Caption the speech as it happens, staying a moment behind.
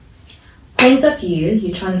Points of view,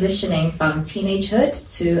 you're transitioning from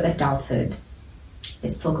teenagehood to adulthood.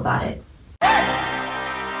 Let's talk about it.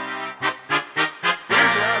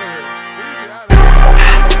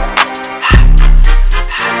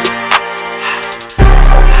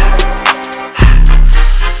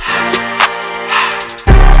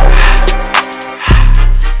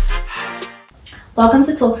 Welcome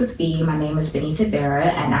to Talks with B. My name is Benita Vera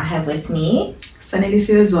and I have with me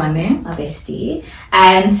Zwane, my bestie.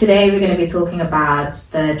 And today we're going to be talking about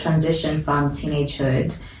the transition from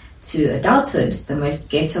teenagehood to adulthood, the most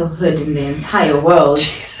ghetto hood in the entire world.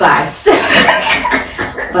 But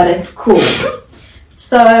it's cool.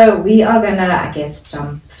 So we are going to, I guess,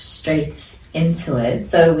 jump straight into it.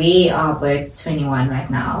 So we are both 21 right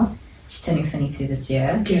now. She's turning 22 this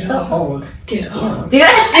year. She's so old. Get old. Ew.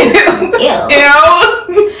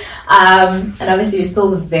 And obviously we're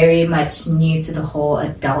still very much new to the whole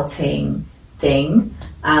adulting thing.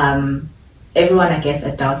 Everyone, I guess,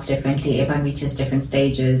 adults differently. Everyone reaches different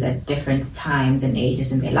stages at different times and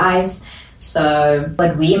ages in their lives. So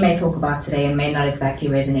what we may talk about today may not exactly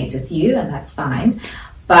resonate with you, and that's fine.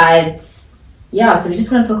 But yeah, so we're just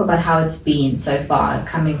going to talk about how it's been so far,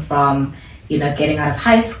 coming from, you know, getting out of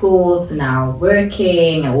high school to now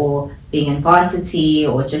working or being in varsity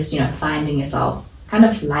or just, you know, finding yourself, kind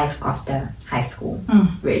of life after high school,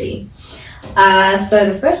 really. So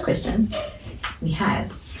the first question we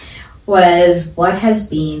had was, what has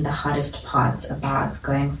been the hardest parts about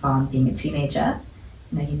going from being a teenager,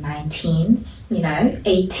 you know, your 19s, you know,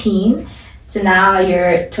 18, to now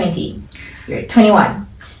you're 20, you're 21,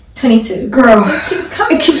 22. Girl, it just keeps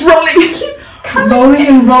coming. It keeps rolling. It keeps coming. Rolling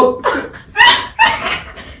and roll.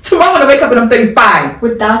 Tomorrow when I wake up and I'm 35.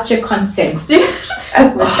 Without your consent.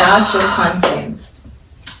 Without your consent.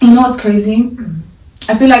 You know what's crazy?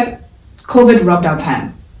 I feel like COVID robbed our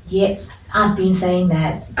time. Yeah, I've been saying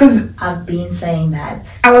that.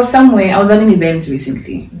 I was somewhere, I was at an event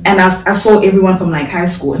recently, and I saw everyone from like high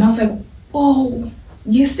school, and I was like, oh,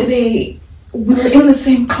 yesterday we were in the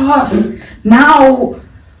same class. Now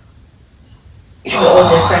we're all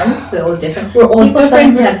different. We're all different. People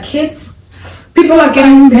starting to have kids. People are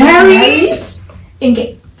getting married.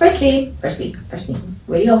 Firstly,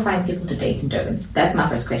 where do you all find people to date in Durban? That's my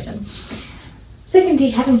first question. Secondly,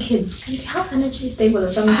 having kids. How financially stable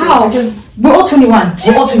is someone? How? Because we're all 21.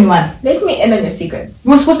 Let me in on your secret.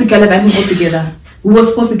 We were supposed to be gallivanting all together.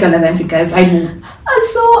 Guys.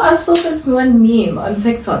 I saw this one meme on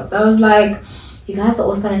TikTok that was like, you guys are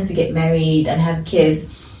all starting to get married and have kids.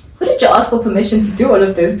 Who did you ask for permission to do all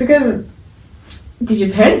of this? Because did your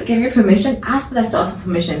parents give you permission? I still have to ask for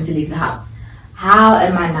permission to leave the house. How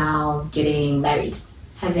am I now getting married,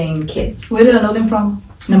 having kids? Where did I know them from?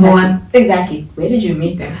 Number one. Exactly. Where did you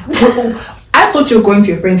meet them? I thought you were going to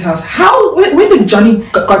your friend's house. How? When did Johnny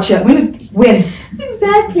got here? When?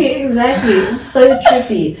 Exactly. It's so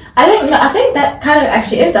trippy. I think that kind of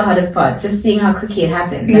actually is the hardest part. Just seeing how quickly it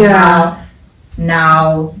happens. And how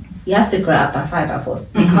now you have to grow up by fire by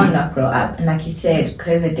force. You can't not grow up. And like you said,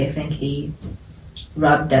 COVID definitely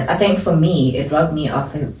robbed us. I think for me, it robbed me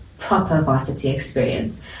of a proper varsity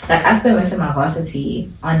experience. Like I spent most of my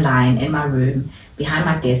varsity online in my room, behind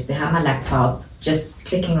my desk, behind my laptop, just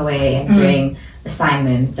clicking away and doing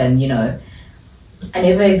assignments, and you know, I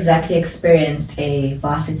never exactly experienced a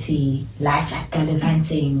varsity life, like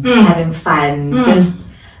gallivanting, having fun, just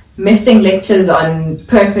missing lectures on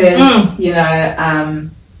purpose, you know.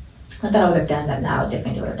 Not that I would have done that now,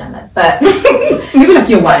 definitely would have done that, but maybe like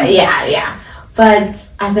your wife. Yeah. But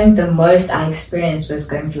I think the most I experienced was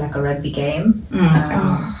going to like a rugby game.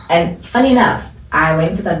 And funny enough, I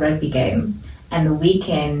went to that rugby game, and the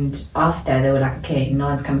weekend after they were like, okay, no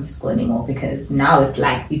one's coming to school anymore because now it's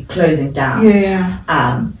like we're closing down.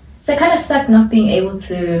 So it kind of sucked not being able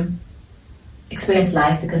to experience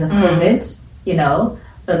life because of COVID, you know.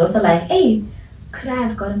 But it was also like, hey, could I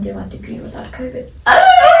have gotten through my degree without COVID?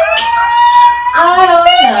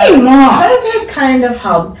 I don't know. COVID kind of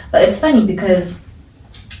helped. But it's funny because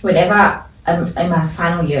whenever I'm in my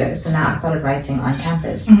final year, so now I started writing on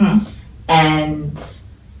campus. And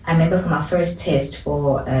I remember for my first test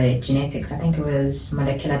for genetics, I think it was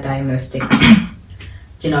molecular diagnostics,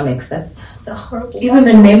 genomics. That's a horrible Even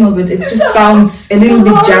module. The name of it just sounds a little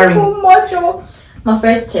bit jarring. Module. My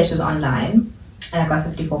first test was online and I got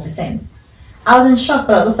 54%. I was in shock,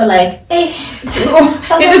 but I was also like, hey,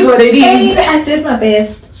 it is what it is. Hey, I did my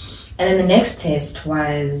best. And then the next test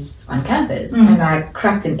was on campus and I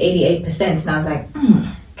cracked an 88%, and I was like,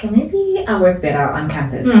 okay, maybe I'll work better on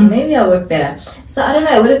campus. Maybe I'll work better. So I don't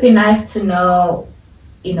know, it would have been nice to know,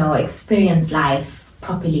 you know, experience life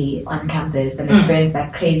properly on campus and experience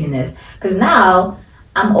that craziness. Because now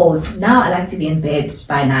I'm old. Now I like to be in bed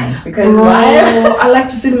by 9 because Bro, why? I like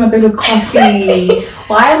to sit in my bed with coffee.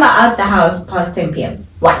 Why am I out the house past 10 p.m.?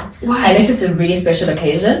 Why? Why? Unless it's a really special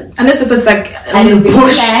occasion. Unless if it's like And it's been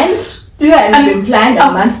planned. Yeah, it's been planned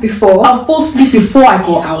a month before. I'll fall asleep before I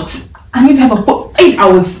go out. I need to have a full 8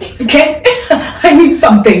 hours. Okay? I need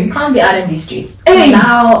something. Can't be out in these streets. Hey.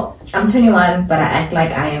 Now, I'm 21, but I act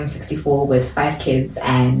like I am 64 with 5 kids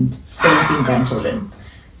and 17 grandchildren.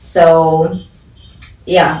 So,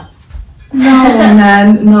 yeah.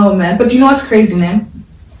 No, man. But you know what's crazy, man?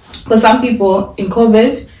 For some people, in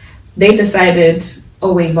COVID, they decided,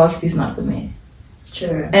 oh wait, varsity is not for me.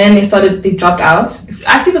 True. And they dropped out.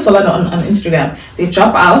 I see this a lot on Instagram. They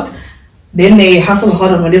drop out, then they hustle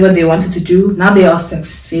hard on whatever they wanted to do. Now they are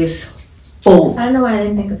successful. I don't know why I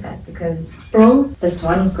didn't think of that because this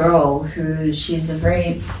one girl she's a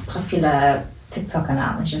very popular TikToker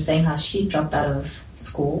now, and she was saying how she dropped out of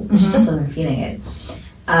school because she just wasn't feeling it.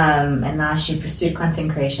 And now she pursued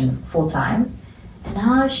content creation full time. And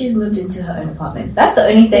now she's moved into her own apartment. That's the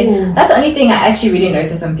only thing. Ooh. That's the only thing I actually really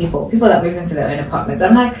notice on people that move into their own apartments.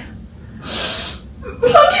 I'm like,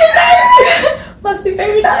 not too nice. Must be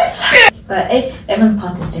very nice. But everyone's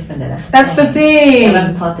path is different. That's the thing.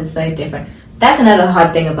 Everyone's path is so different. That's another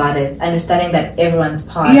hard thing about it. Understanding that everyone's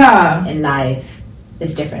path in life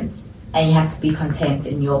is different, and you have to be content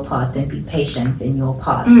in your path and be patient in your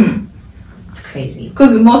path. It's crazy.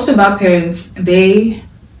 Because most of our parents, they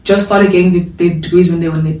just started getting their degrees when they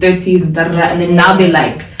were in their 30s and and then now they're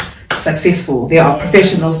like successful. They are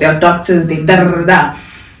professionals, they are doctors,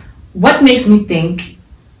 What makes me think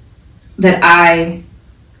that I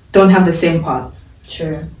don't have the same path?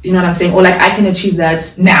 True. You know what I'm saying? Or like I can achieve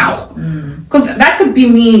that now. Because that could be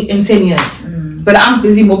me in 10 years. But I'm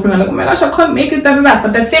busy moping. I'm like, oh my gosh, I can't make it.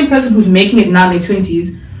 But that same person who's making it now in their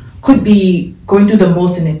 20s could be going through the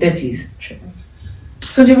most in their 30s. True.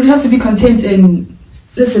 So you just have to be content and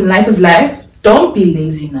listen, life is life. Don't be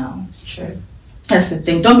lazy now. True. That's the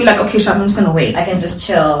thing. Don't be like, okay, Shab, I'm just gonna wait. I can just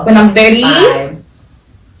chill. When I'm 30,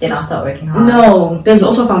 then I'll start working hard. No, there's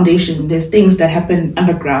also foundation. There's things that happen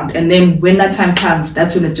underground, and then when that time comes,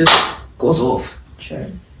 that's when it just goes off.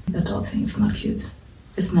 True. Adulting, it's not cute.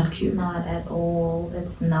 It's not cute. Not at all.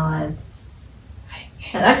 It's not.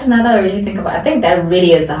 And actually, now that I really think about it, I think that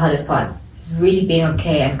really is the hardest part. It's really being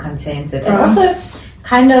okay and content with it. And also,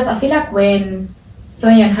 kind of, I feel like when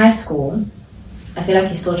you're in high school, I feel like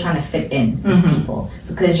you're still trying to fit in with people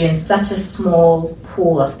because you're in such a small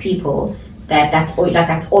pool of people that's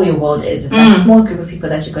all your world is. It's that small group of people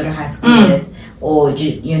that you go to high school with or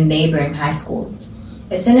your neighboring high schools.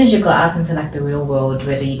 As soon as you go out into like the real world,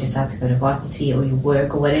 whether you decide to go to varsity or you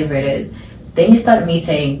work or whatever it is, then you start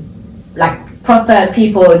meeting like proper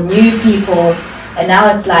people, new people, and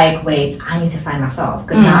now it's like, wait, I need to find myself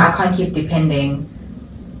because now I can't keep depending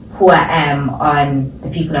who I am on the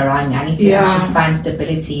people around me. I need to actually find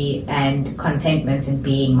stability and contentment in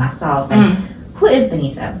being myself. And who is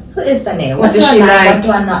Benita? Who is Sane? What do I like? What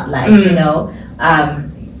do I not like? You know?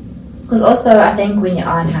 Because also I think when you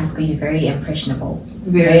are in high school, you're very impressionable.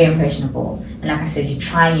 Very impressionable. And like I said, you're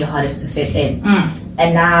trying your hardest to fit in.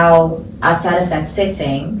 And now, outside of that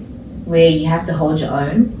setting, where you have to hold your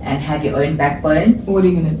own and have your own backbone. What are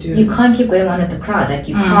you going to do? You can't keep going on with the crowd. Like,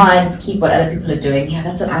 you can't keep what other people are doing. Yeah,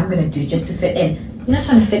 that's what I'm going to do just to fit in. You're not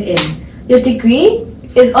trying to fit in. Your degree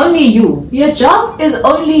is only you. Your job is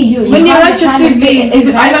only you. When you write your CV,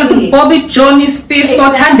 I'm going to put Bobby Johnny's face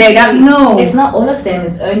or Tandega. No. It's not all of them.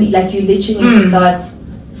 It's only, like, you literally need to start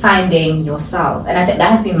finding yourself. And I think that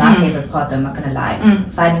has been my favorite part, though, I'm not going to lie.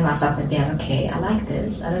 Finding myself and being like, okay, I like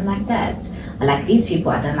this. I don't like that. I like these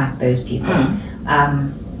people, I don't like those people. I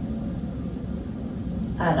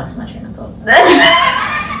lost my train of thought.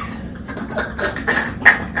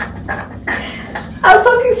 I was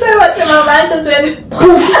talking so much and my mind just went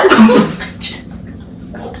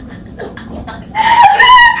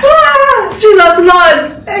Jesus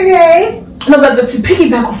Lord. Okay. No, but to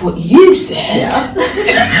piggyback off what you said.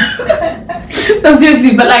 No,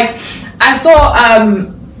 seriously, but like I saw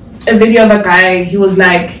a video of a guy, he was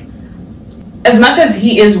like, as much as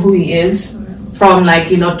he is who he is, from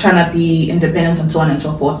like, you know, trying to be independent and so on and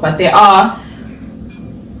so forth, but there are,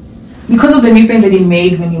 because of the new friends that he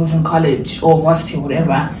made when he was in college or varsity or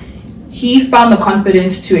whatever, he found the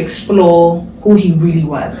confidence to explore who he really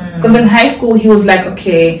was. Because in high school, he was like,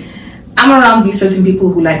 okay, I'm around these certain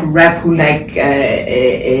people who like rap, who like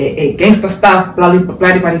gangster stuff, blah, blah,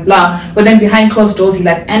 blah, blah, blah. But then behind closed doors, he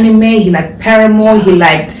liked anime, he liked Paramore, he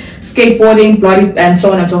liked skateboarding, bloody, and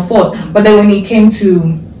so on and so forth. But then when he came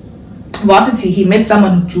to varsity, he met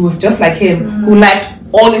someone who was just like him, who liked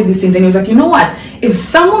all of these things, and he was like, you know what, if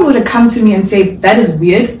someone would have come to me and say that is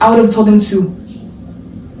weird, I would have told them to.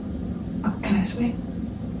 Can I swear?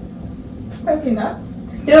 Probably not.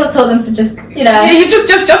 You would have told them to just, you know. Yeah, you just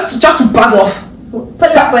buzz off.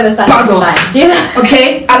 Put it up where the sun shines. Do you know?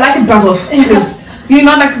 Okay, I like it. Buzz off, please. You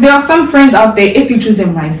know, like there are some friends out there, if you choose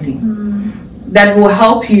them wisely, that will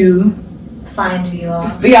help you find who you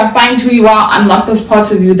are. Yeah, find who you are, unlock those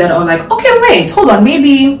parts of you that are like, okay, wait, hold on,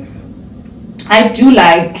 maybe I do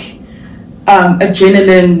like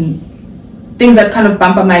adrenaline, things that kind of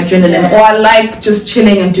bump up my adrenaline, or I like just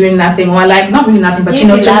chilling and doing nothing, or I like not really nothing, but just I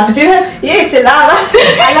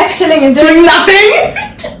like chilling and doing nothing.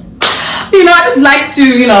 I just like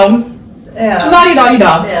to,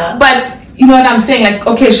 la-di-da-di-da. Yeah. But you know what I'm saying? Like,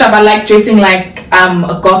 okay, Shab, I like dressing like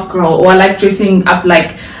a goth girl, or I like dressing up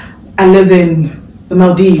like I live in the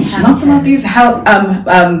Maldives. Not the Maldives,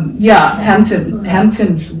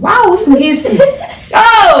 Hamptons. Wow, some history.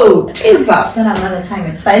 Oh, Jesus. It's not another time,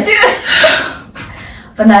 it's fine.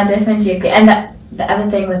 But no, I definitely agree. And the other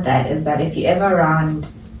thing with that is that if you're ever around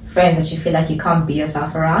friends that you feel like you can't be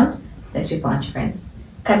yourself around, those people aren't your friends.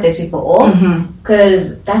 Cut those people off,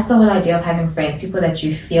 because that's the whole idea of having friends, people that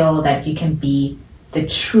you feel that you can be the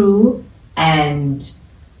true and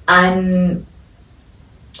like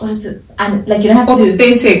you don't have to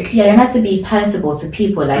authentic. Yeah, you don't have to be palatable to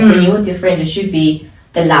people. Like when you're with your friends, it should be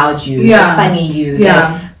the loud you, the funny you,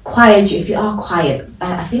 the quiet you. If you are quiet,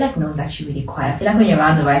 I feel like no one's actually really quiet. I feel like when you're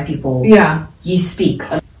around the right people, you speak.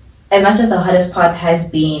 As much as the hardest part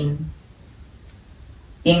has been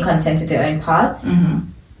being content with your own path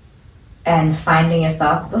and finding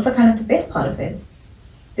yourself, it's also kind of the best part of it,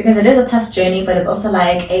 because it is a tough journey, but it's also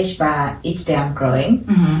like, each day I'm growing.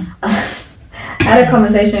 I had a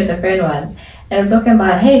conversation with a friend once, and I'm talking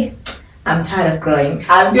about, hey, I'm tired of growing.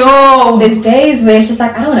 There's days where it's just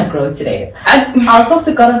like, I don't want to grow today. I'll talk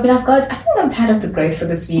to God and be like, God, I think I'm tired of the growth for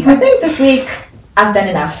this week. I think this week I've done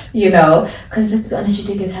enough, because let's be honest, you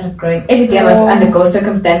do get tired of growing. Every day I must undergo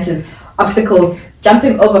circumstances, obstacles,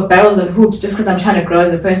 jumping over barrels and hoops just because I'm trying to grow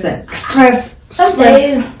as a person. Stress. Some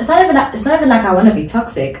days it's not even like I want to be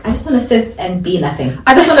toxic. I just want to sit and be nothing.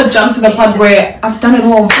 I just want to jump to the part where I've done it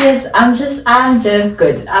all. Yes, I'm just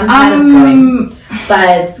good. I'm tired of growing.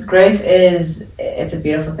 But growth it's a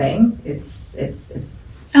beautiful thing. It's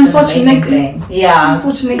unfortunately an amazing thing. Yeah.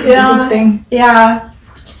 Unfortunately, it's a good thing. Yeah.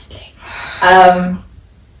 Unfortunately. I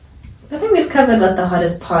think we've covered what the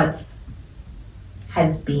hardest part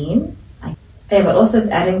has been. Yeah, but also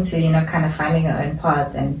adding to, kind of finding your own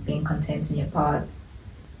path and being content in your path.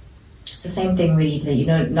 It's the same thing really,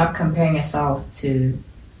 not comparing yourself to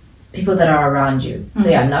people that are around you. So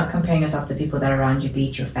not comparing yourself to people that are around you, be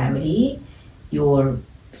it your family, your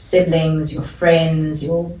siblings, your friends,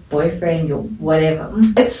 your boyfriend, your whatever.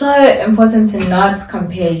 It's so important to not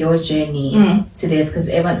compare your journey to theirs, because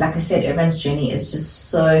everyone, like I said, everyone's journey is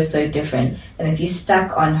just so different. And if you're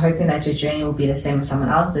stuck on hoping that your journey will be the same as someone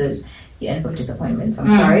else's, you're in for disappointments.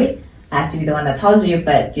 I'm sorry, I have to be the one that tells you,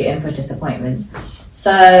 but you're in for disappointments.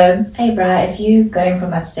 So, hey, bruh, if you're going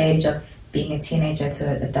from that stage of being a teenager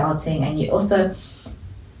to adulting, and you're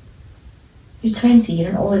 20, you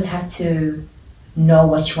don't always have to know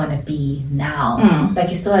what you want to be now. Like,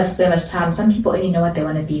 you still have so much time. Some people only know what they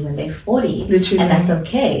want to be when they're 40. Literally. And that's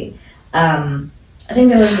okay. I think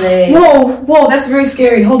there was Whoa, that's very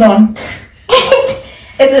scary. Hold on.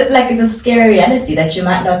 It's a scary reality that you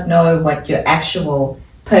might not know what your actual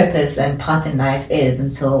purpose and path in life is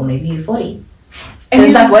until maybe you're 40. And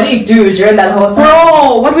it's like, what do you do during that whole time?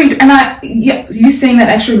 Oh, you saying that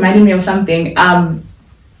actually reminded me of something.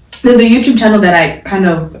 There's a YouTube channel that I kind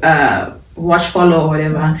of follow or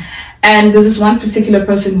whatever, and there's this one particular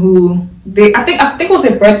person who I think it was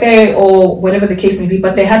their birthday or whatever the case may be,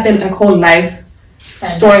 but they had their whole life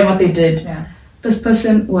story and what they did. Yeah. This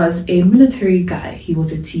person was a military guy. He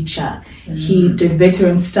was a teacher. He did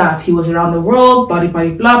veteran stuff. He was around the world, blah.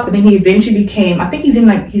 But then he eventually came, I think he's in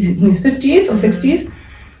his 50s or 60s.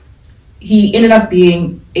 He ended up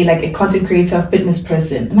being a content creator, fitness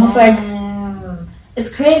person. And I was like, it's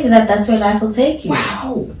crazy that's where life will take you.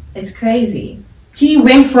 Wow. It's crazy. He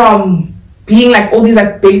went from being all these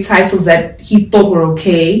big titles that he thought were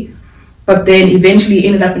okay, but then eventually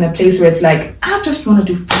ended up in a place where it's like, I just want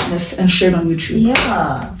to do fitness and share it on YouTube.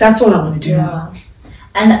 Yeah. That's all I want to do. Yeah.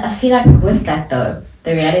 And I feel like with that though,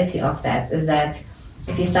 the reality of that is that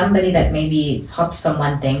if you're somebody that maybe hops from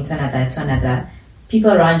one thing to another,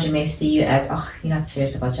 people around you may see you as, you're not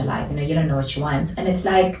serious about your life. You don't know what you want. And it's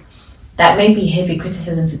like, that may be heavy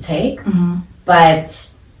criticism to take,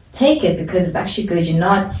 but take it because it's actually good.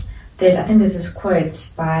 I think there's this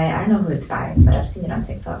quote by, I don't know who it's by, but I've seen it on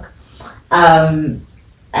TikTok.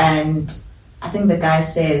 And I think the guy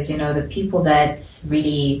says, the people that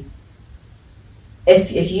really,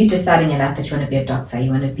 if you decide in your life that you want to be a doctor,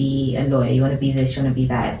 you want to be a lawyer, you want to be this, you want to be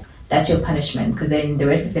that, that's your punishment, because then the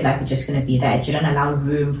rest of your life you're just going to be that. You don't allow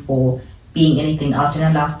room for being anything else. You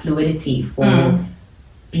don't allow fluidity for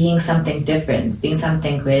being something different, being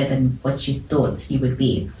something greater than what you thought you would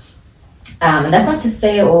be. And that's not to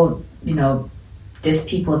say, there's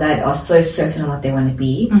people that are so certain on what they want to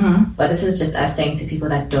be, but this is just us saying to people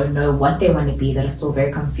that don't know what they want to be, that are still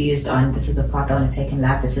very confused on, this is the path I want to take in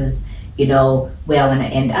life, this is, where I want to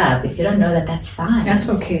end up. If you don't know that, that's fine. That's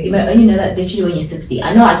okay. You may only know that literally when you're 60.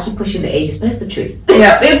 I know I keep pushing the ages, but it's the truth.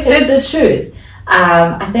 Yeah, it's the truth.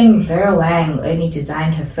 I think Vera Wang only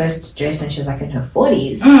designed her first dress when she was like in her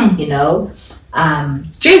 40s,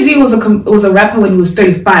 Jay-Z was a rapper when he was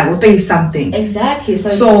 35 or 30 something. Exactly. So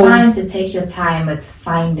it's fine to take your time with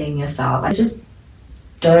finding yourself. I just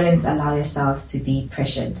don't allow yourself to be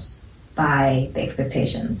pressured by the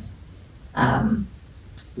expectations.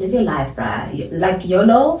 Live your life, bruh. Like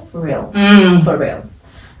YOLO, for real. For real.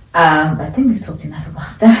 But I think we've talked enough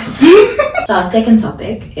about that. So our second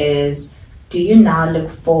topic is, do you now look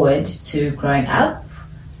forward to growing up?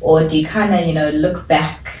 Or do you kind of, look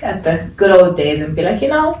back at the good old days and be like, I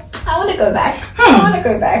want to go back. I want to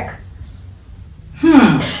go back.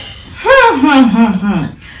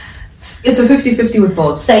 It's a 50-50 with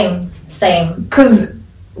both. Same. Because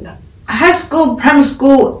high school, primary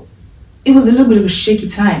school, it was a little bit of a shaky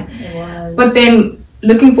time. It was. But then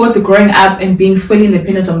looking forward to growing up and being fully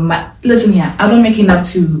independent of listen here, I don't make enough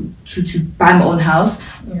to buy my own house.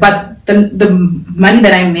 Yeah. But the money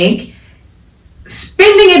that I make,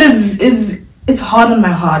 spending it it's hard on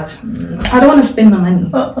my heart. I don't want to spend my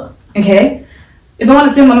money. Okay? If I want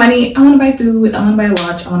to spend my money, I want to buy food, I want to buy a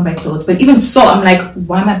watch, I want to buy clothes. But even so, I'm like,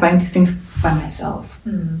 why am I buying these things by myself?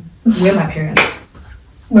 Where are my parents?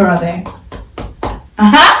 Where are they?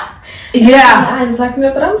 Yeah. It's like,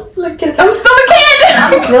 no, but I'm still a kid. I'm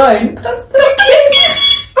grown, but I'm still a kid.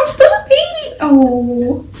 I'm still a baby.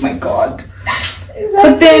 Oh my God.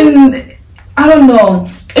 Exactly. But then, I don't know.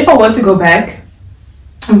 If I were to go back,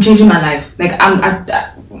 I'm changing my life. Like,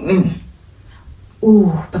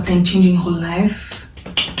 but then changing your whole life.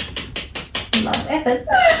 A lot of effort.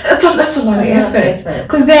 That's a lot of effort.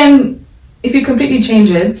 Because then, if you completely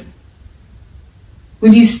change it,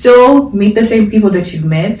 would you still meet the same people that you've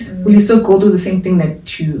met? Will you still go through the same thing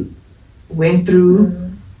that you went through?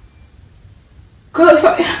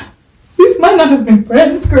 Girl, we might not have been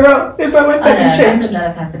friends, girl, if I went back and changed. That would not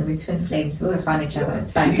have happened. We're twin flames. We would have found each other.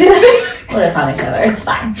 It's fine. We would have found each other. It's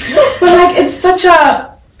fine. But like, it's such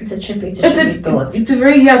a... It's a trippy thought. It's a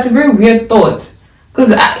very weird thought.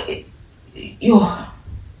 Because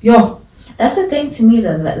yo. That's the thing to me,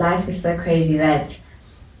 though, that life is so crazy that...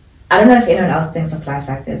 I don't know if anyone else thinks of life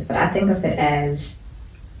like this, but I think of it as,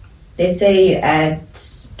 let's say you're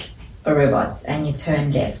at a robot and you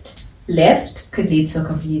turn left. Left could lead to a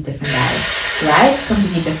completely different life. Right?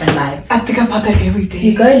 Completely different life. I think about that every day.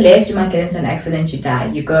 You go left, you might get into an accident, you die.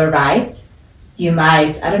 You go right, you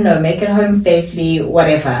might, make it home safely,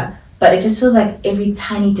 whatever. But it just feels like every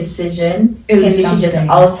tiny decision can literally just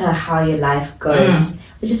alter how your life goes.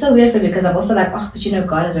 Which is so weird for me, because I'm also like, but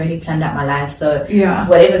God has already planned out my life. So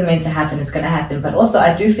whatever's meant to happen is going to happen. But also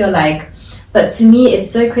I do feel like, but to me,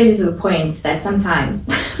 it's so crazy to the point that sometimes...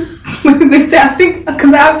 I think,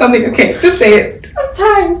 because I have something, okay, just say it.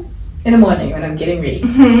 Sometimes in the morning when I'm getting ready.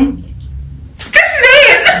 Just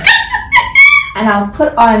say it! And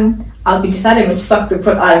I'll be deciding which sock to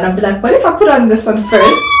put on. And I'll be like, what if I put on this one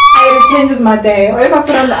first? It changes my day. What if I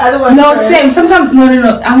put on the other one first? Same. Sometimes,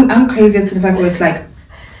 no. I'm crazy to the fact where it's like,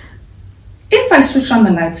 if I switch on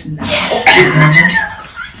the lights now.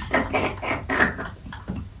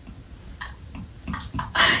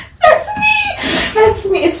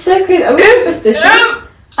 That's me. It's so crazy. Are we superstitious?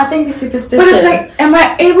 I think we're superstitious. But it's like, am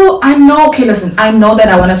I able? I know, okay, listen, I know that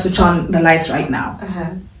I want to switch on the lights right now.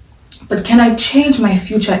 But can I change my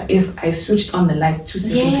future if I switched on the lights 2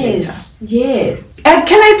 seconds later? Yes.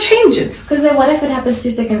 Can I change it? Because then what if it happens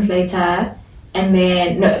 2 seconds later? And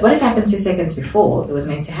then, what if it happened 2 seconds before it was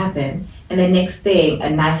meant to happen? And the next thing, a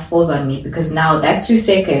knife falls on me, because now that 2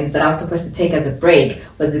 seconds that I was supposed to take as a break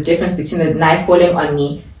was the difference between the knife falling on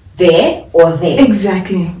me there or there.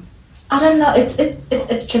 Exactly. I don't know. It's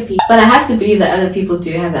trippy. But I have to believe that other people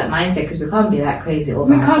do have that mindset, because we can't be that crazy all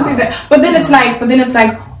by ourselves. We can't be that. But then it's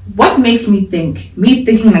like, what makes me think? Me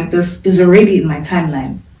thinking like this is already in my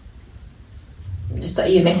timeline.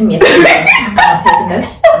 You're messing me up. I'm not taking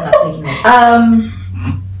this.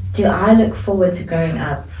 Do I look forward to growing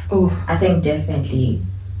up? I think definitely.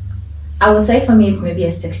 I would say for me it's maybe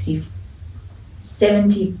a 70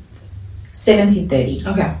 70-30.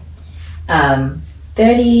 Okay.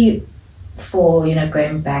 30 for,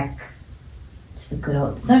 going back to the good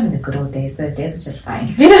old, it's not even the good old days, those days were just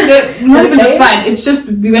fine. Not even just fine, it's just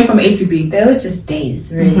we went from A to B. They were just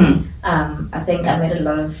days, really. I think I made a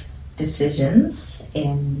lot of decisions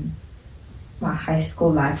in my high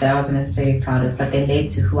school life that I wasn't necessarily proud of, but they led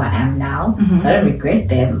to who I am now. So I don't regret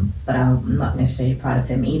them, but I'm not necessarily proud of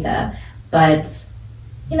them either. But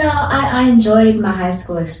I enjoyed my high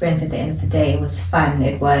school experience. At the end of the day, it was fun.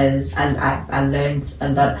 It was, I learned a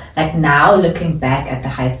lot. Like now, looking back at the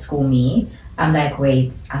high school me, I'm like,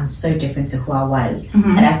 wait, I'm so different to who I was.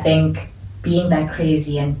 And I think being that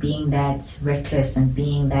crazy and being that reckless and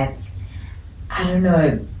being that, I don't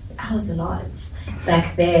know, I was a lot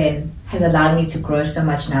back then, has allowed me to grow so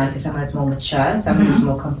much now into someone who's more mature, someone who's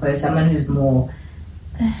more composed, someone who's more,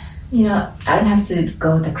 I don't have to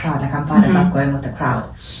go with the crowd. Like I'm fine about going with the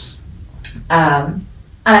crowd. And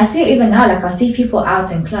I see it even now. Like I see people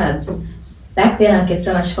out in clubs. Back then I'd get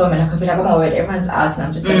so much fun and I'd be like, oh my word, everyone's out and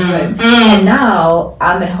I'm just at home. And now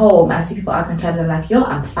I'm at home. I see people out in clubs. I'm like, yo,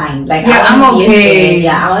 I'm fine. Like I'm okay.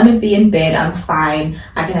 Yeah, I want to be in bed. I'm fine.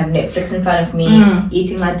 I can have Netflix in front of me,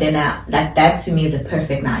 eating my dinner. Like that to me is a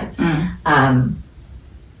perfect night.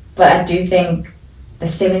 But I do think the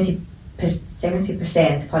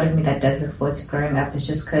 70% part of me that does look forward to growing up is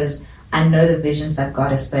just because I know the visions that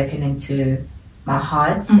God has spoken into my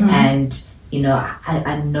heart, and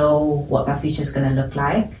I know what my future is going to look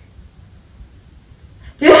like.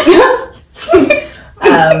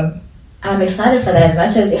 I'm excited for that, as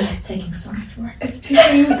much as it's taking so much work. It's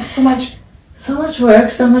taking so much work,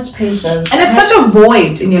 so much patience, and it's such a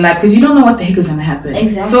void in your life because you don't know what the heck is going to happen.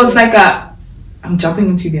 Exactly. So it's like I'm jumping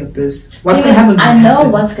into the abyss. What's going to happen? I know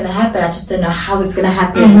what's going to happen. I just don't know how it's going to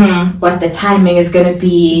happen. What the timing is going to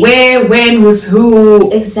be. Where, when, with who.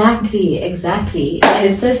 Exactly. And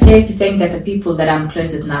it's so scary to think that the people that I'm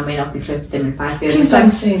close with now may not be close with them in 5 years. Please don't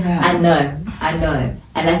say that. I know.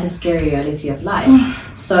 And that's a scary reality of life.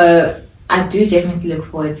 So I do definitely look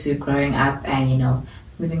forward to growing up and,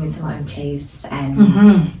 moving into my own place and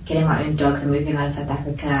getting my own dogs and moving out of South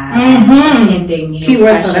Africa and attending New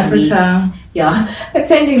York Fashion Weeks. Yeah,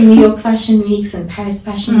 attending New York Fashion Weeks and Paris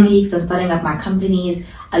Fashion Weeks and starting up my companies.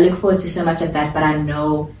 I look forward to so much of that, but I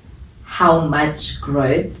know how much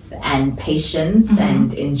growth and patience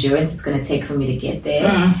and endurance it's going to take for me to get there.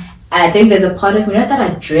 And I think there's a part of me, not that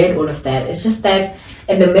I dread all of that, it's just that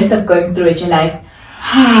in the midst of going through it, you're like,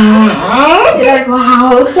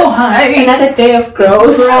 wow, another day of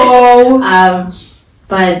growth.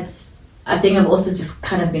 But I think I've also just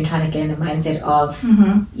kind of been trying to get in the mindset of,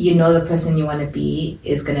 the person you want to be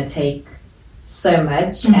is going to take so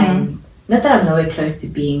much. And not that I'm nowhere close to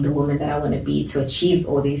being the woman that I want to be to achieve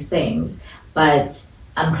all these things, but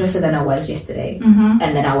I'm closer than I was yesterday, and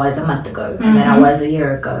then I was a month ago, and then I was a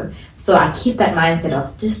year ago. So I keep that mindset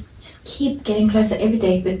of just keep getting closer every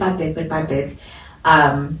day, bit by bit.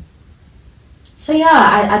 So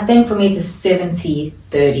yeah, I think for me it's a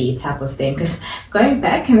 70-30 type of thing, because going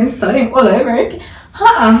back and then starting all over again,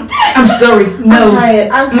 I'm sorry, no.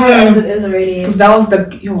 I'm tired as it is already. Because that was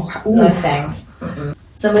no thanks.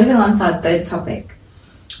 So moving on to our third topic,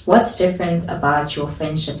 what's different about your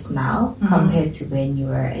friendships now compared to when you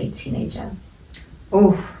were a teenager?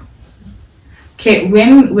 Okay,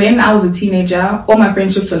 when I was a teenager, all my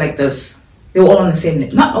friendships were like this. They were all on the same,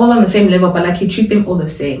 not all on the same level, but like you treat them all the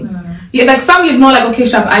same. Yeah, like some you'd know, like, okay,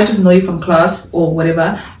 Shab, I just know you from class or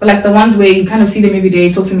whatever. But like the ones where you kind of see them every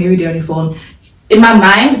day, talk to them every day on your phone. In my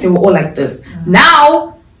mind, they were all like this.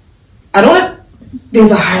 Now,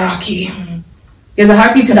 there's a hierarchy. There's a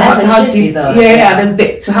hierarchy to how deep.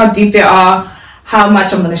 To how deep they are, how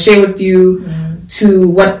much I'm gonna share with you, to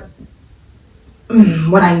what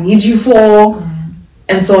I need you for,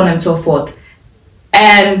 and so on and so forth.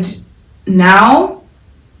 And now,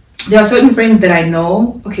 there are certain friends that I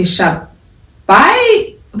know, okay, Shab,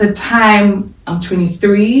 by the time I'm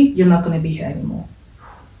 23, you're not going to be here anymore.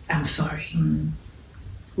 I'm sorry.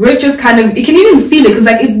 We're just kind of, you can even feel it, because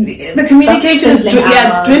like the communication is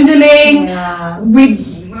it's dwindling. We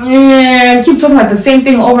keep talking about the same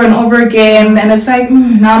thing over and over again, and it's like,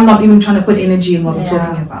 now I'm not even trying to put energy in what we're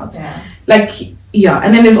talking about.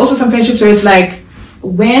 And then there's also some friendships where it's like,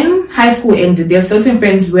 when high school ended, there are certain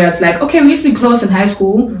friends where it's like, okay, we used to be close in high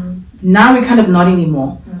school, now we're kind of not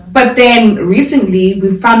anymore. But then recently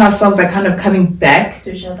we found ourselves like kind of coming back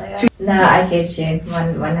to each other. No, I get you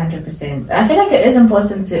 100%. I feel like it is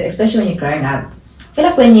important to, especially when you're growing up. I feel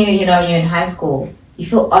like when you're in high school, you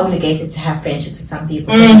feel obligated to have friendships with some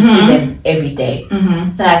people because you see them every day.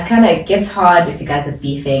 So it's kind of gets hard if you guys are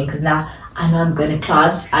beefing, because now I know I'm going to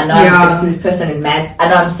class. I know I'm going to see this person in maths. I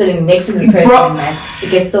know I'm sitting next to this person in maths. It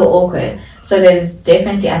gets so awkward. So there's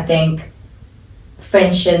definitely, I think,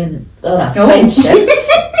 friendships.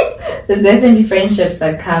 There's definitely friendships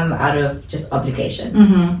that come out of just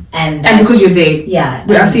obligation. And because you're there. Yeah.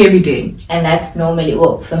 I see every day. And that's normally,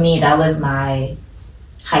 well, for me, that was my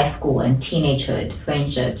high school and teenagehood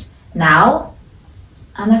friendships. Now,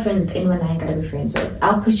 I'm not friends with anyone I ain't gotta be friends with.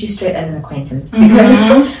 I'll put you straight as an acquaintance.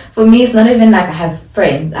 Because for me, it's not even like I have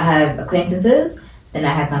friends. I have acquaintances, then I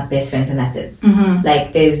have my best friends, and that's it.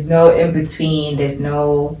 Like, there's no in between. There's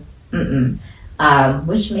no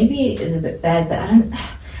which maybe is a bit bad, but I don't.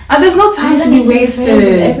 There's no time to be wasted. With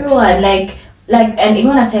everyone, like, and even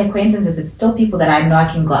when I say acquaintances, it's still people that I know I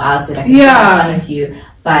can go out with. I can have fun with you,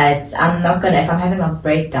 but I'm not gonna. If I'm having a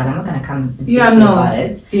breakdown, I'm not gonna come and speak to you about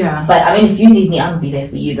it. Yeah. But I mean, if you need me, I'm gonna be there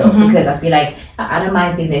for you though, because I feel like I don't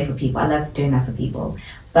mind being there for people. I love doing that for people.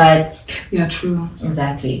 But yeah, true.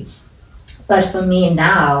 Exactly. But for me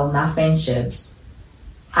now, my friendships,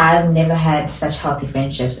 I've never had such healthy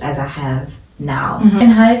friendships as I have now. In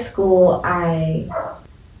high school, I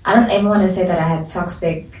don't ever want to say that I had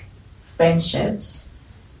toxic friendships,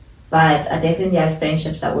 but I definitely had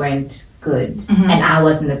friendships that weren't good, and I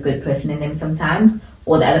wasn't a good person in them sometimes,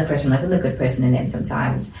 or the other person wasn't a good person in them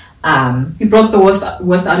sometimes. You brought the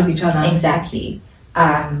worst out of each other. Exactly.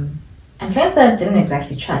 And friends that I didn't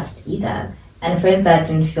exactly trust either, and friends that I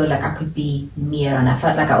didn't feel like I could be me around. I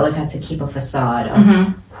felt like I always had to keep a facade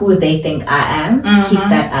of who they think I am, keep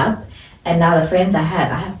that up. And now the friends I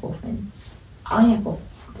have 4 friends. I only have 4.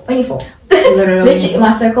 Only 4. Literally,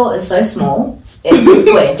 my circle is so small. It's a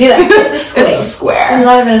square. Do that. It's a square. It's a square. It's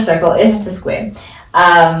not even a circle. It's just a square.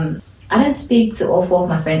 I don't speak to all 4 of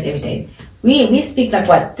my friends every day. We speak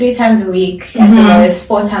like 3 times a week at the most,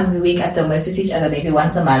 4 times a week at the most. We see each other maybe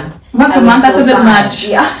once a month. Once a month, that's a bit much.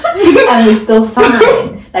 Yeah, and we're still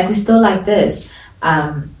fine. Like, we're still like this.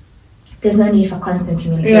 There's no need for constant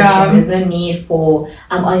communication. Yeah. There's no need for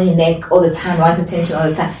I'm on your neck all the time, want attention all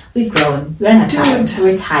the time. We're grown. We don't have time.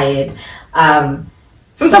 We're tired.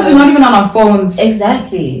 Sometimes we're not even on our phones.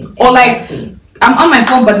 Exactly. Or like, I'm on my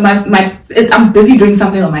phone, but I'm busy doing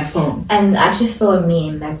something on my phone. And I actually saw a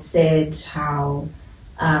meme that said how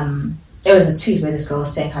there was a tweet where this girl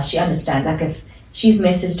was saying how she understands, like, if she's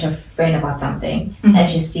messaged her friend about something and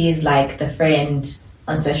she sees like the friend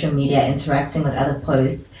on social media interacting with other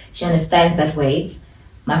posts, she understands that, wait,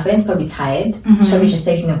 my friend's probably tired. She's probably just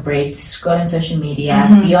taking a break to scroll on social media,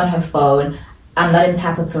 be on her phone. I'm not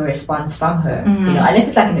entitled to a response from her, you know, unless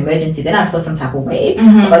it's like an emergency, then I feel some type of way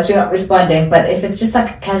about you not responding. But if it's just like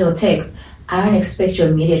a casual text, I don't expect your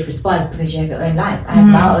immediate response because you have your own life. I have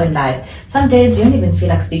my own life. Some days you don't even feel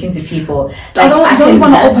like speaking to people. Like, I don't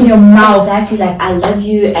want to open your mouth. Exactly, like, I love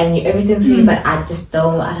you and everything's to me, but I just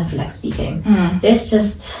I don't feel like speaking.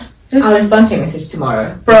 I'll respond to your message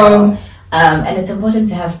tomorrow, bro. And it's important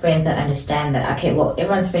to have friends that understand that, okay, well,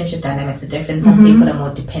 everyone's friendship dynamics are different. Some people are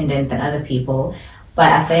more dependent than other people.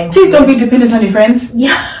 But I think... Please don't be dependent on your friends.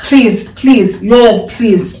 Yeah. Please. Lord,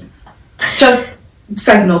 please. Just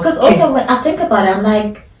side note. Because also, when I think about it, I'm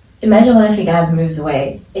like, imagine one of you guys moves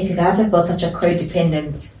away. If you guys have built such a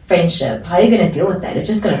codependent friendship, how are you going to deal with that? It's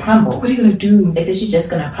just going to crumble. What are you going to do? It's actually just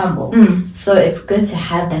going to crumble. So it's good to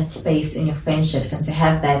have that space in your friendships and to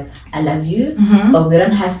have that, I love you, but we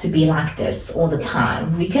don't have to be like this all the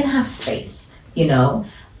time. We can have space, you know?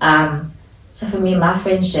 So for me, my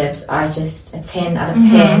friendships are just a 10 out of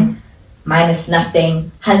 10, minus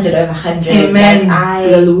nothing, 100 over 100. Amen. Like, I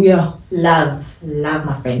Hallelujah. love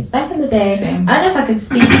my friends. Back in the day, Same. I don't know if I could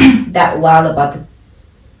speak that well about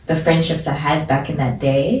the friendships I had back in that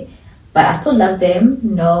day, but I still love them.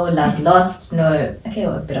 No love lost. No, okay,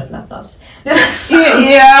 well, a bit of love lost.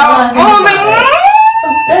 Yeah. Oh my God.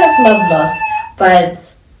 A bit of love lost, but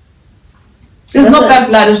it's not bad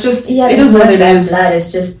blood. It's just it is what it is. Blood.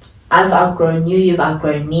 It's just I've outgrown you. You've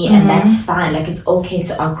outgrown me, and that's fine. Like, it's okay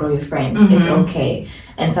to outgrow your friends. It's okay,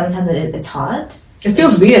 and sometimes it's hard. It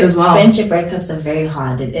feels weird as well. Friendship breakups are very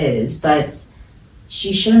hard. It is, but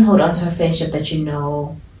you shouldn't hold on to a friendship that you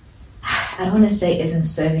know, I don't want to say isn't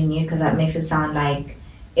serving you, because that makes it sound like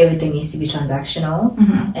everything needs to be transactional,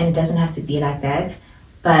 and it doesn't have to be like that.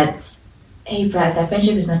 But hey, bro, if that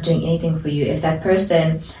friendship is not doing anything for you, if that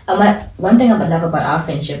person, one thing I love about our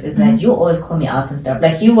friendship is that you always call me out and stuff.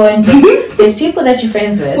 Like, you won't just, there's people that you're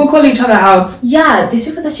friends with. We'll call each other out. Yeah, there's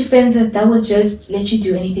people that you're friends with that will just let you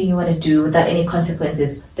do anything you want to do without any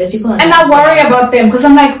consequences. There's people, and I worry about them because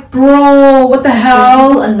I'm like, bro, what the hell? Those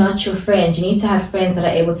people are not your friends. You need to have friends that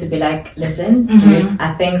are able to be like, listen, dude,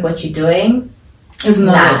 I think what you're doing, It's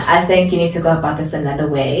not. I think you need to go about this another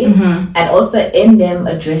way. Mm-hmm. And also in them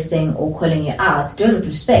addressing or calling you out, do it with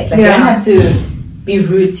respect. Like you don't have to be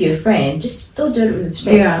rude to your friend, just still do it with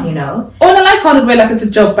respect, you know? Or in a light-hearted way, like it's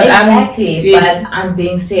a joke. But exactly, but I'm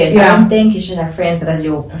being serious. Yeah. I don't think you should have friends that are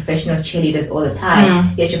your professional cheerleaders all the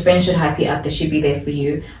time. Yes, your friends should hype you up, they should be there for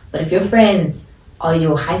you. But if your friends are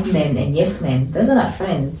your hype men and yes men, those are not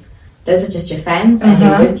friends. Those are just your fans, and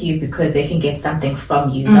they're with you because they can get something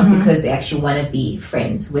from you, not because they actually want to be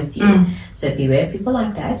friends with you. So beware of people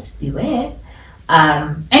like that. Beware.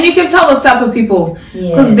 And you can tell those type of people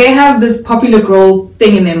because Yes. they have this popular girl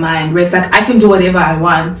thing in their mind where it's like, I can do whatever I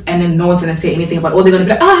want and then no one's going to say anything about it, or they're going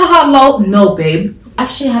to be like, ah, lol. No, babe.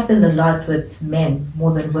 Actually happens a lot with men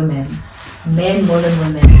more than women. Men more than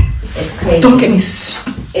women. It's crazy. Don't get me It's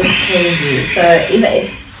crazy. So even if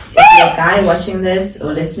you're a guy watching this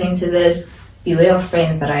or listening to this, beware of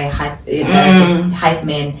friends that are just hype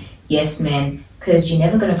men, yes men, because you're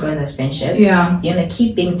never going to grow in those friendships. Yeah. You're going to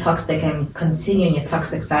keep being toxic and continue in your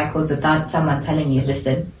toxic cycles without someone telling you,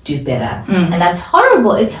 listen, do better. And that's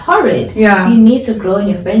horrible. It's horrid. Yeah. You need to grow in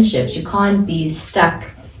your friendships. You can't be stuck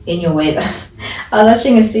in your way. I was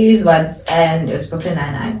watching a series once, and it was Brooklyn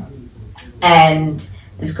Nine-Nine. And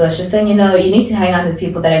this girl, she was saying, you know, you need to hang out with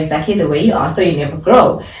people that are exactly the way you are so you never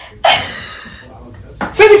grow.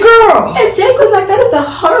 Baby girl! And Jake was like, that is a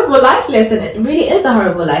horrible life lesson. It really is a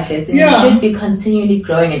horrible life lesson. Yeah. You should be continually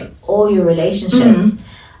growing in all your relationships.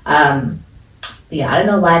 But yeah, I don't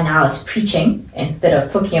know why now it's preaching instead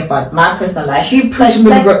of talking about my personal life. Keep preaching, But,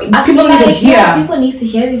 baby girl. I People feel need to like, hear. yeah, people need to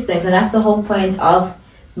hear these things, and that's the whole point of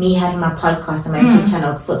me having my podcast and my YouTube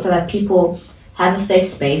channel, so that people have a safe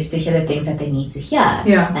space to hear the things that they need to hear,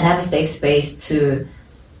 and have a safe space to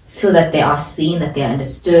feel that they are seen, that they are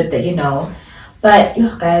understood, that, you know. But you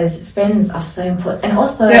guys, friends are so important, and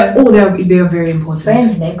also they're very important.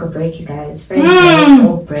 Friends make or break you guys. Friends make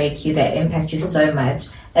or break you. They impact you so much.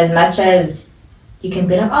 As much as you can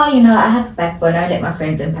be like, oh, you know, I have a backbone, I let my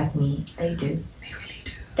friends impact me. They do. They really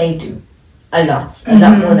do. They do. A lot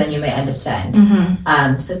more than you may understand.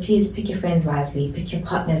 So please pick your friends wisely, pick your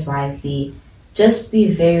partners wisely. Just be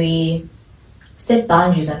very, set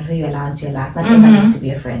boundaries on who you allow into your life. Not everyone needs to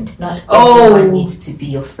be a friend. Not everyone needs to be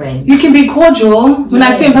your friend. You can be cordial. When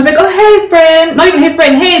I see him, I'm like, oh, hey, friend. Not even hey,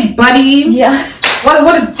 friend. Hey, buddy. Yeah.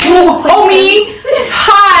 What is homie?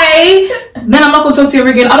 Hi. Then I'm not going to talk to you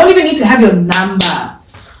ever again. I don't even need to have your number.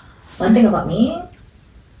 One thing about me,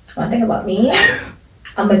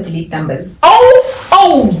 I'm going to delete numbers.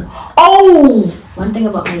 One thing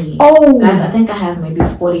about me, guys, I think I have maybe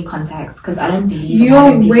 40 contacts because I don't believe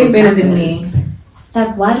you're way better than me.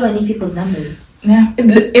 Like, why do I need people's numbers? Yeah,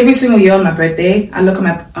 every single year on my birthday, I look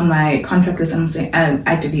on my contact list and I'm saying, and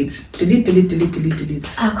I delete. I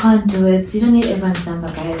can't do it. You don't need everyone's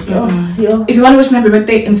number, guys. If you want to wish me happy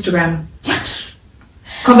birthday, Instagram.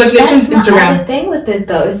 Congratulations, That's Instagram. The thing with it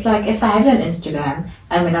though, it's like if I have you on Instagram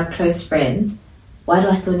and we're not close friends, why do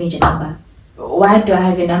I still need your number? Why do I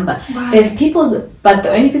have your number? Why? There's but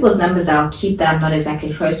the only people's numbers that I'll keep that I'm not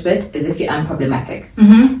exactly close with is if you're unproblematic.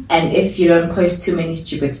 And if you don't post too many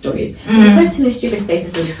stupid stories. If you post too many stupid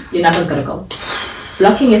statuses, your number's gotta go.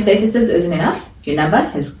 Blocking your statuses isn't enough. Your number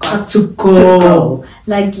has got to go.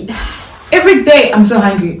 Like, every day I'm so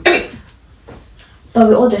hungry. But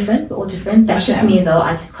we're all different. That's just me though.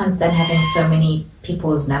 I just can't stand having so many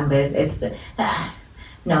people's numbers. It's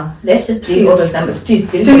no, let's just delete all those numbers. Please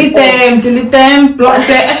delete them, block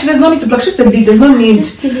them. Actually, there's no need to block. Just delete. There's no need.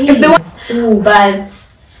 Just delete. If they want, but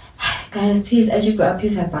guys, please, as you grow up,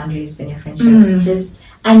 please have boundaries in your friendships.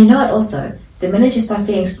 And you know what? Also, the minute you start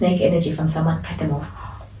feeling snake energy from someone, cut them off.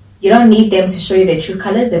 You don't need them to show you their true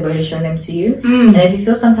colors. They've already shown them to you. And if you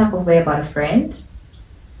feel some type of way about a friend,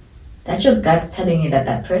 that's your guts telling you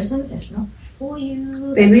that person is not for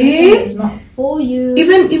you. Baby, it's not for you.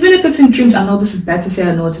 Even if it's in dreams, I know this is bad to say.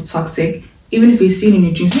 I know it's toxic. Even if you're seen in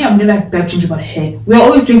your dreams, I've never had bad dreams about hair. We're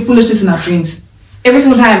always doing foolishness in our dreams. Every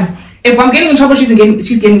single time. If I'm getting in trouble, she's getting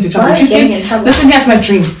into trouble. Why getting in trouble? Listen, here's my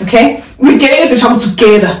dream. Okay, we're getting into trouble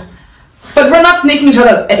together, but we're not snaking each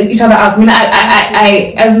other out. I mean,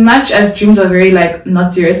 I as much as dreams are very like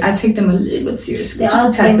not serious, I take them a little bit seriously. There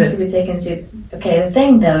are things to be taken to. Okay, the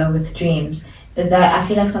thing though with dreams is that I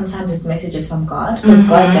feel like sometimes it's messages from God, because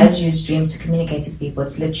God does use dreams to communicate with people.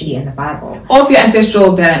 It's literally in the Bible. Or if your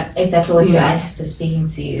ancestral that exactly what your ancestors speaking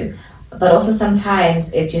to you. But also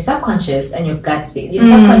sometimes it's your subconscious and your gut speak. Your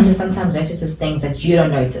subconscious sometimes notices things that you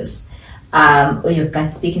don't notice, or your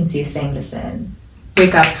gut speaking to you saying, "Listen,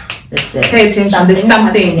 wake up, listen, pay attention. There's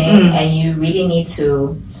something, and you really need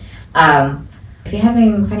to." If you're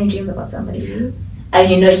having funny dreams about somebody,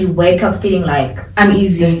 and you wake up feeling like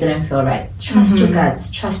uneasy. This didn't feel right. Trust your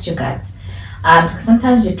guts. Trust your guts. Because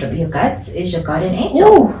sometimes your guts is your guardian angel.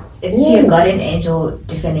 Ooh. It's your guardian angel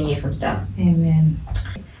defending you from stuff. Amen.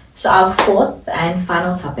 So our fourth and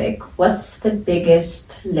final topic: what's the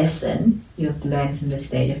biggest lesson you've learned in this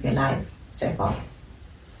stage of your life so far?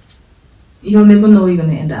 You'll never know where you're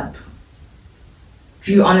gonna end up.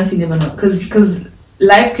 You honestly never know, because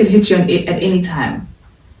life could hit you at any time.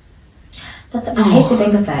 I hate to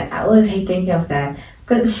think of that. I always hate thinking of that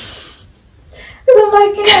because I'm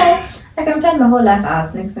like, I can plan my whole life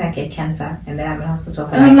out. Next thing I get cancer, and then I'm in hospital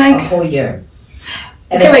for like a whole year.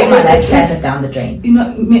 And then my life plans are down the drain.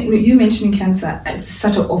 You mentioning cancer, it's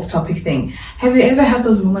such an off-topic thing. Have you ever had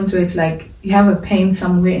those moments where it's like you have a pain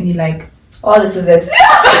somewhere and you're like, oh, this is it.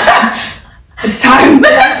 It's time.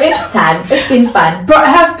 It's time. It's been fun. Bro, I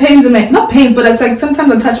have pains in not pain, but it's like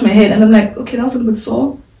sometimes I touch my head and I'm like, okay, that was a little bit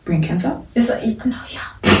sore. Brain cancer. It's like, yeah.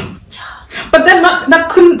 But then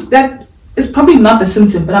that is probably not the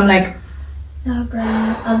symptom, but I'm like, no, bro.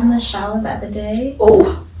 I was in the shower the other day.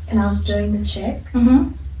 Oh. And I was doing the check. Mm-hmm.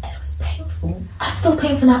 And it was painful. It's still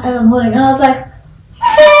painful now as I'm holding. And I was like,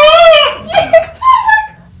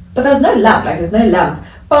 but there's no lump. Like, there's no lump.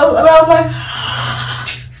 But I was like,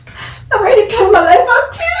 I'm ready to cut my life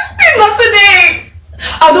out. Please, not today.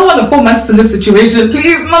 I don't want 4 months in this situation.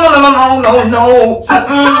 Please, no.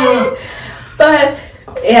 But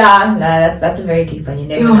yeah, no, that's a very deep one. You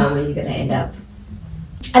never know where you're gonna end up,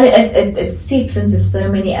 and it seeps into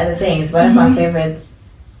so many other things. One of my favorites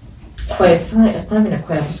quotes. It's not even a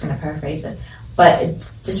quote. I'm just gonna paraphrase it, but it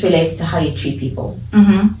just relates to how you treat people.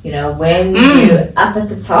 Mm-hmm. When you're up at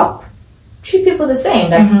the top, treat people the same.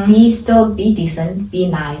 Like be decent, be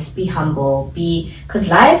nice, be humble, because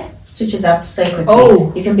life switches up so quickly.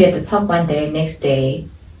 Oh. You can be at the top one day, next day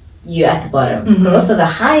you're at the bottom. But also the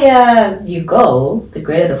higher you go, the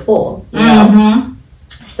greater the fall. You know?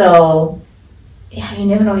 So yeah, you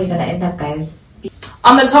never know where you're gonna end up, guys.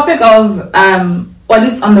 On the topic of or at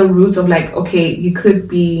least on the route of like, okay, you could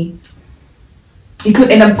end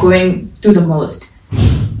up going through the most.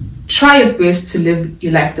 Try your best to live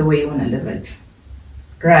your life the way you want to live it,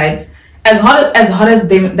 right? As hard as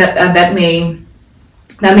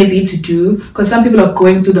that may be to do, because some people are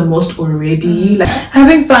going through the most already. Like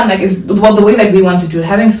having fun, like is the way that we want to do it.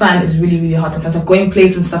 Having fun is really, really hard sometimes. Like going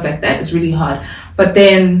places and stuff like that is really hard. But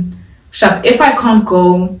then, if I can't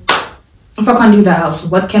leave the house,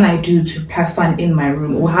 what can I do to have fun in my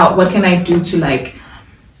room? Or what can I do to like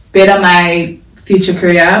better my future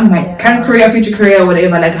career, my current career, future career,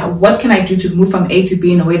 whatever? Like, what can I do to move from A to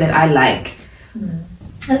B in a way that I like?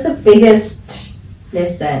 That's the biggest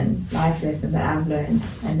life lesson that I've learned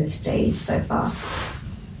in this stage so far.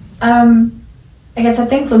 I guess I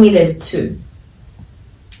think for me there's two.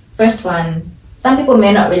 First one, some people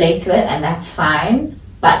may not relate to it, and that's fine.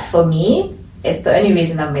 But for me, it's the only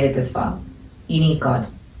reason I've made it this far. You need God.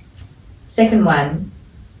 Second one,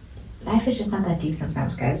 life is just not that deep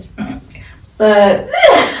sometimes, guys. So,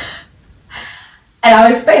 and I'll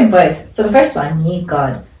explain both. So the first one, you need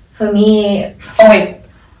God. For me... Oh wait,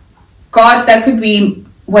 God, that could be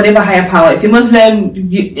whatever higher power. If you're Muslim,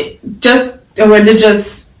 just a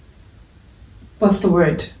religious... What's the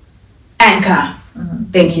word? Anchor.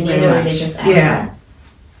 Thank you very much. A religious anchor. Yeah.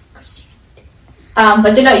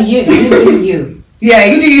 But you do you. Yeah,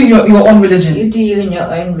 you do you in your own religion. You do you in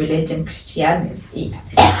your own religion, Christianity.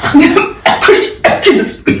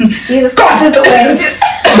 Jesus Christ is the way.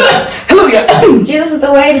 Hallelujah. Jesus is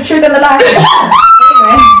the way, the truth, and the life.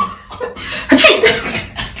 Anyway.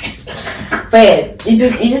 But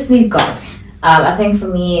yes, you just need God. I think for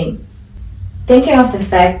me, thinking of the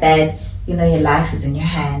fact that your life is in your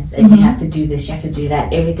hands and you have to do this, you have to do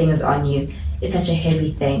that, everything is on you. It's such a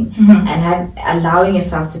heavy thing, and allowing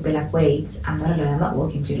yourself to be like, wait, I'm not alone. I'm not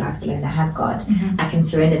walking through life alone. I have God. I can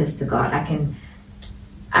surrender this to God. I can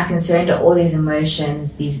surrender all these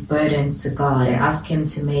emotions, these burdens to God, and ask Him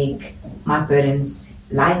to make my burdens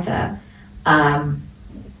lighter. And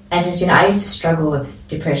just I used to struggle with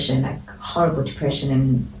depression, like horrible depression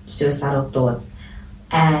and suicidal thoughts.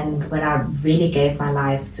 And when I really gave my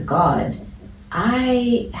life to God,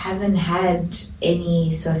 I haven't had any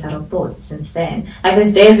suicidal thoughts since then. Like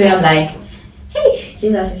there's days where I'm like, hey,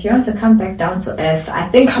 Jesus, if you want to come back down to earth, I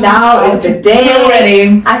think now is the day.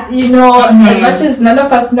 Already. As much as none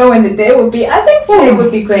of us know when the day will be, I think today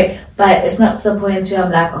would be great. But it's not to the point where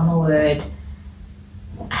I'm like, oh my word.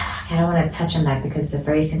 I don't want to touch on that because it's a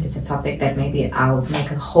very sensitive topic that maybe I'll make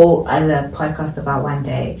a whole other podcast about one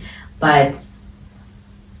day. But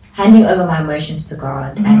handing over my emotions to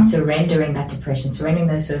God and surrendering that depression, surrendering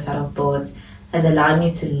those suicidal thoughts, has allowed me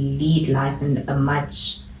to lead life in a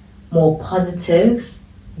much more positive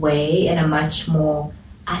way, in a much more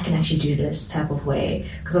I can actually do this type of way.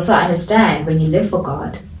 Because also I understand when you live for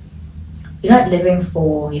God, you're not living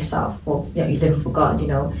for yourself. Well, you're living for God,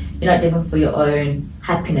 you're not living for your own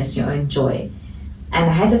happiness, your own joy. And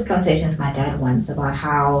I had this conversation with my dad once about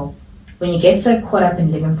how when you get so caught up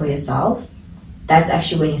in living for yourself, that's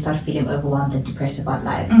actually when you start feeling overwhelmed and depressed about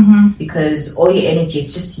life. Because all your energy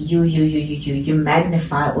is just you. You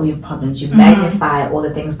magnify all your problems. You magnify all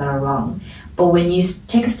the things that are wrong. But when you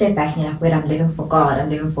take a step back and you're like, wait, I'm living for God. I'm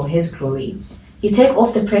living for His glory. You take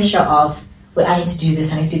off the pressure of, well, I need to do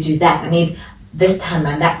this. I need to do that. I need this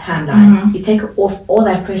timeline, that timeline. You take off all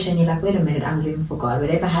that pressure and you're like, wait a minute, I'm living for God.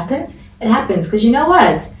 Whatever happens, it happens. Because you know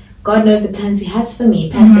what? God knows the plans He has for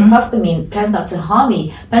me, plans to prosper me, plans not to harm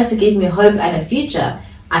me, plans to give me hope and a future.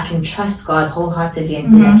 I can trust God wholeheartedly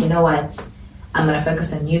and be like, you know what? I'm going to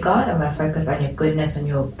focus on you, God. I'm going to focus on your goodness, on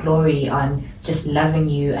your glory, on just loving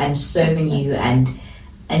you and serving you and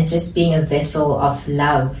just being a vessel of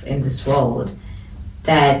love in this world.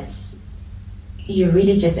 That you're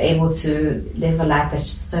really just able to live a life that's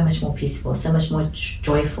just so much more peaceful, so much more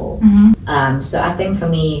joyful. So I think for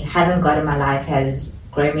me, having God in my life has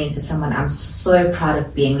grown me into someone I'm so proud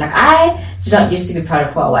of being. Like, I did not used to be proud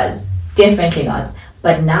of who I was. Definitely not.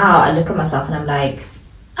 But now I look at myself and I'm like,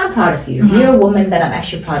 I'm proud of you. You're a woman that I'm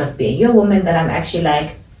actually proud of being. You're a woman that I'm actually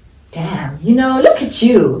like, damn, look at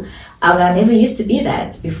you. I never used to be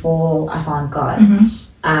that before I found God.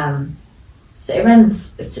 So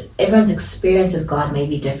everyone's experience with God may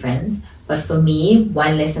be different. But for me,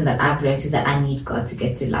 one lesson that I've learned is that I need God to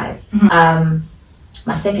get through life.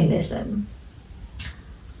 My second lesson,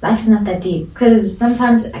 life is not that deep, because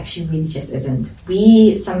sometimes it actually really just isn't.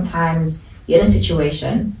 You're in a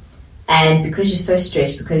situation, and because you're so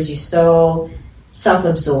stressed, because you're so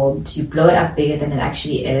self-absorbed, you blow it up bigger than it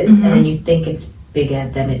actually is, and then you think it's bigger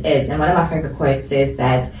than it is. And one of my favorite quotes says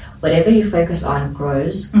that whatever you focus on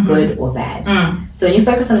grows, good or bad. So when you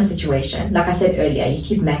focus on a situation, like I said earlier, you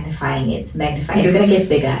keep magnifying it. It's going to get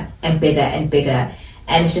bigger and bigger and bigger,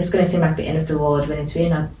 and it's just going to seem like the end of the world when it's really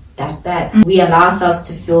not that bad. We allow ourselves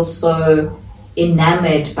to feel so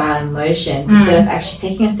enamored by our emotions instead of actually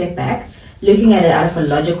taking a step back, looking at it out of a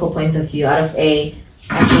logical point of view, actually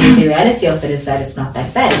the reality of it is that it's not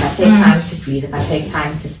that bad. If I take time to breathe, if I take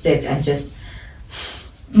time to sit and just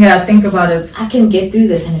think about it, I can get through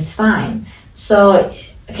this and it's fine. So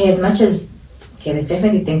as much as there's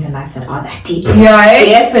definitely things in life that are that deep.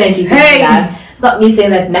 Definitely things in life. It's not me saying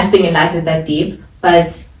that nothing in life is that deep,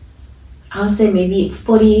 but I would say maybe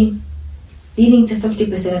 40 leading to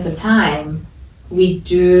 50% of the time we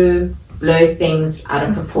do blow things out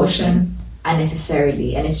of proportion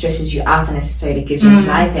unnecessarily, and it stresses you out unnecessarily, gives you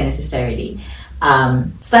anxiety unnecessarily.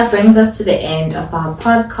 So that brings us to the end of our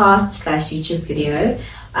podcast / YouTube video.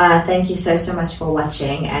 Thank you so much for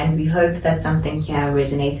watching, and we hope that something here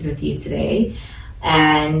resonated with you today.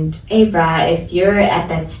 And Abra, if you're at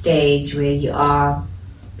that stage where you are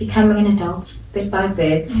becoming an adult bit by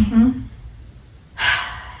bit,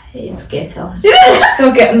 it's ghetto.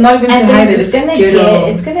 So not even to hide it.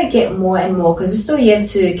 It's gonna get more and more, because we're still yet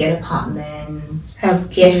to get apartments,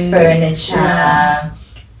 get furniture,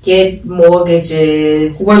 get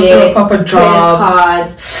mortgages, work get a proper job,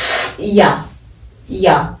 cards,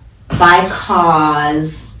 buy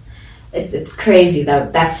cars. It's crazy though.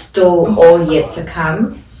 That's still all yet to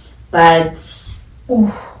come, but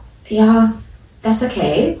that's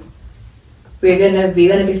okay. We're gonna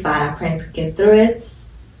be fine. Our parents can get through it.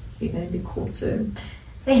 We're gonna be cool too.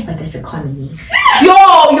 But this economy.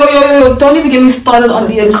 Yo! Don't even get me started on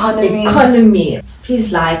the economy.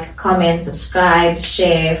 Please like, comment, subscribe,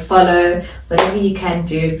 share, follow, whatever you can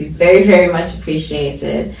do. It'd be very, very much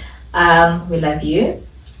appreciated. We love you.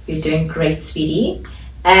 You're doing great, sweetie.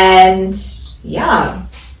 And Mwah!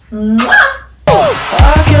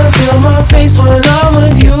 I can feel my face when I'm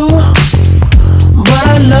with you, but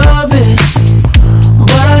I love it.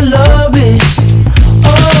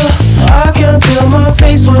 I can feel my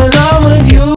face when